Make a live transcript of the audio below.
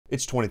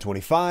It's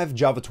 2025,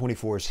 Java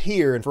 24 is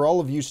here, and for all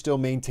of you still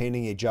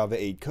maintaining a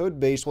Java 8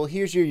 codebase, well,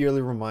 here's your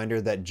yearly reminder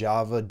that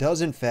Java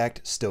does in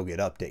fact still get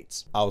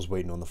updates. I was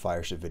waiting on the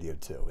Fireship video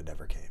too, it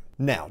never came.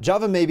 Now,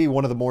 Java may be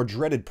one of the more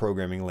dreaded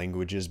programming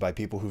languages by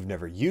people who've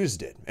never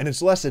used it, and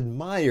it's less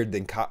admired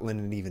than Kotlin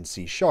and even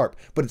C#,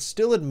 but it's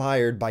still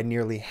admired by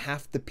nearly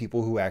half the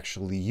people who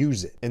actually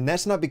use it. And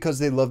that's not because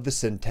they love the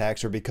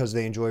syntax or because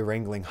they enjoy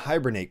wrangling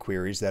Hibernate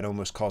queries that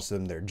almost cost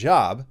them their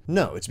job.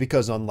 No, it's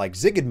because unlike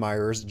Zig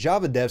admirers,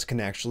 Java devs can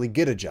actually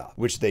get a job,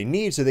 which they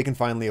need so they can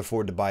finally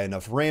afford to buy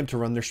enough RAM to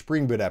run their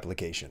Spring Boot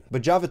application.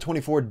 But Java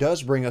 24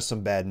 does bring us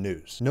some bad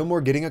news. No more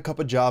getting a cup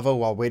of Java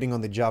while waiting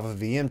on the Java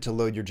VM to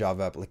load your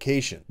Java application.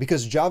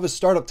 Because Java's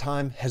startup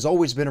time has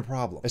always been a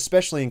problem,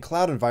 especially in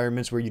cloud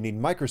environments where you need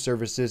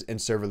microservices and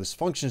serverless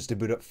functions to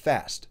boot up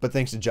fast. But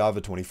thanks to Java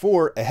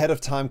 24, ahead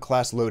of time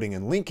class loading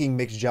and linking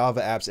makes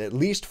Java apps at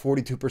least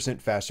 42%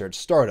 faster at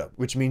startup,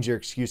 which means your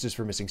excuses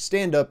for missing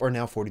standup are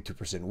now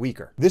 42%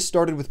 weaker. This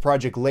started with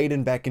Project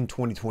Layden back in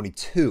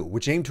 2022,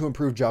 which aimed to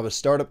improve Java's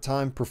startup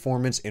time,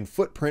 performance, and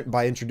footprint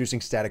by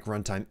introducing static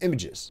runtime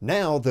images.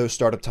 Now, those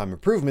startup time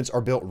improvements are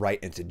built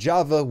right into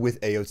Java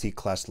with AOT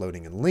class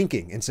loading and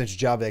linking, and since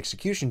Java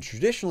execution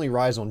traditionally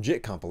relies on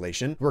JIT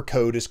compilation, where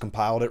code is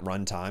compiled at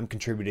runtime,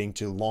 contributing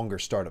to longer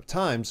startup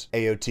times,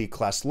 AOT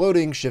class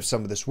loading shifts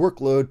some of this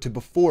workload to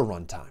before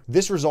runtime.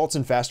 This results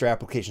in faster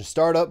application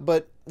startup,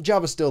 but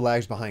Java still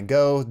lags behind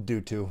Go due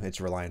to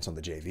its reliance on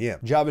the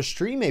JVM. Java's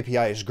Stream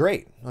API is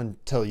great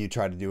until you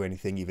try to do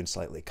anything even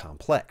slightly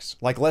complex.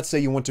 Like let's say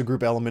you want to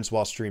group elements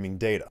while streaming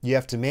data. You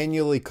have to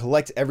manually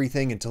collect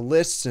everything into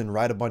lists and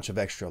write a bunch of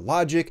extra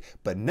logic,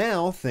 but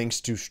now, thanks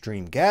to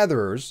stream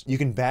gatherers, you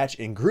can batch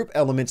and group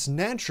elements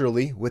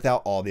naturally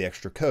without all the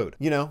extra code.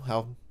 You know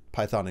how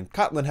Python and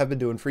Kotlin have been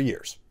doing for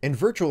years. And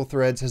virtual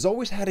threads has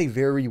always had a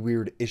very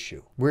weird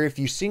issue, where if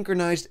you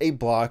synchronized a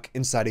block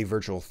inside a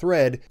virtual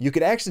thread, you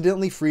could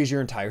accidentally freeze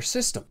your entire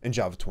system, and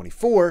Java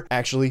 24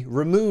 actually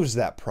removes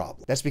that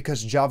problem. That's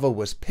because Java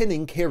was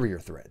pinning carrier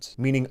threads,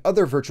 meaning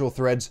other virtual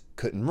threads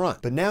couldn't run.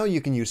 But now you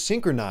can use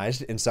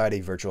synchronized inside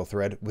a virtual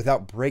thread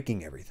without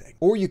breaking everything.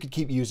 Or you could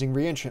keep using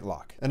reentrant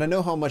lock. And I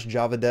know how much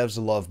Java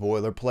devs love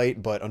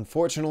boilerplate, but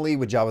unfortunately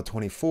with Java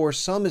 24,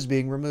 some is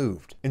being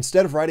removed.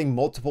 Instead of writing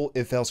multiple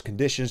if-else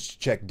conditions to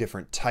check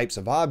different types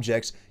of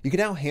objects, you can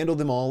now handle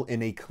them all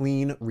in a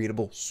clean,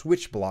 readable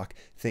switch block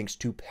thanks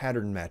to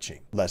pattern matching.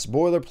 Less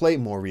boilerplate,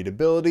 more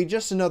readability,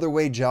 just another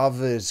way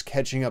Java is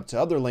catching up to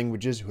other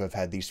languages who have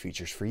had these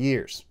features for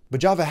years. But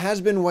Java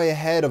has been way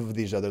ahead of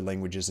these other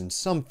languages in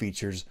some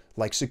features,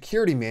 like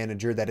Security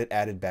Manager that it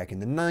added back in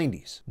the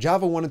 90s.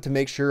 Java wanted to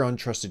make sure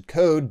untrusted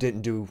code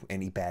didn't do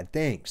any bad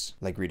things,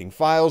 like reading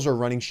files or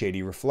running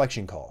shady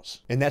reflection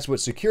calls. And that's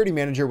what Security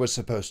Manager was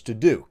supposed to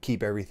do,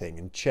 keep everything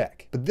in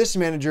check. But this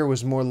manager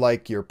was more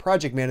like your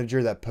project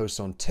manager that posts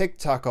on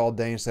TikTok all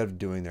day instead of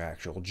doing their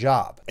actual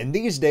job. And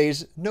these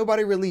days,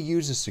 nobody really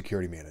uses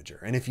Security Manager.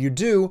 And if you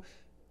do,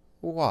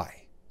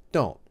 why?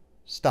 Don't.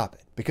 Stop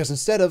it. Because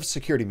instead of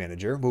Security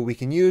Manager, what we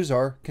can use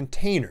are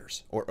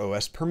containers, or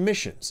OS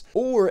permissions,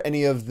 or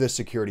any of the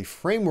security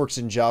frameworks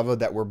in Java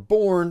that were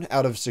born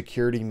out of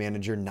Security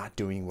Manager not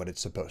doing what it's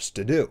supposed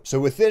to do.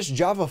 So with this,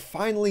 Java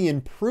finally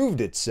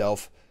improved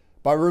itself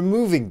by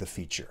removing the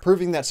feature,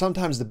 proving that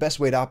sometimes the best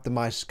way to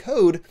optimize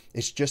code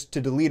is just to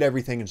delete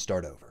everything and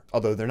start over.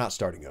 Although they're not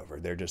starting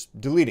over, they're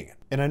just deleting it.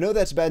 And I know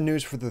that's bad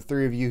news for the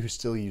three of you who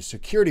still use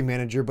Security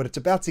Manager, but it's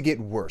about to get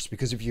worse,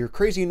 because if you're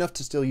crazy enough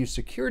to still use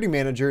Security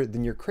Manager,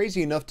 then you're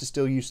crazy enough to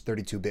still use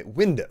 32-bit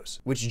Windows,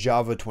 which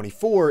Java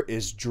 24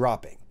 is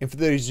dropping. And for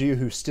those of you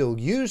who still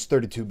use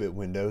 32-bit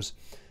Windows,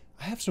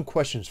 I have some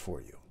questions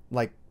for you.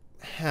 Like,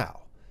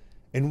 how?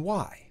 And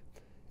why?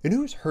 And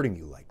who's hurting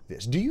you like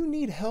this? Do you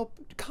need help?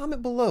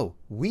 Comment below.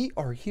 We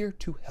are here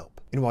to help.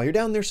 And while you're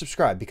down there,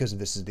 subscribe, because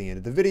this is the end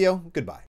of the video. Goodbye.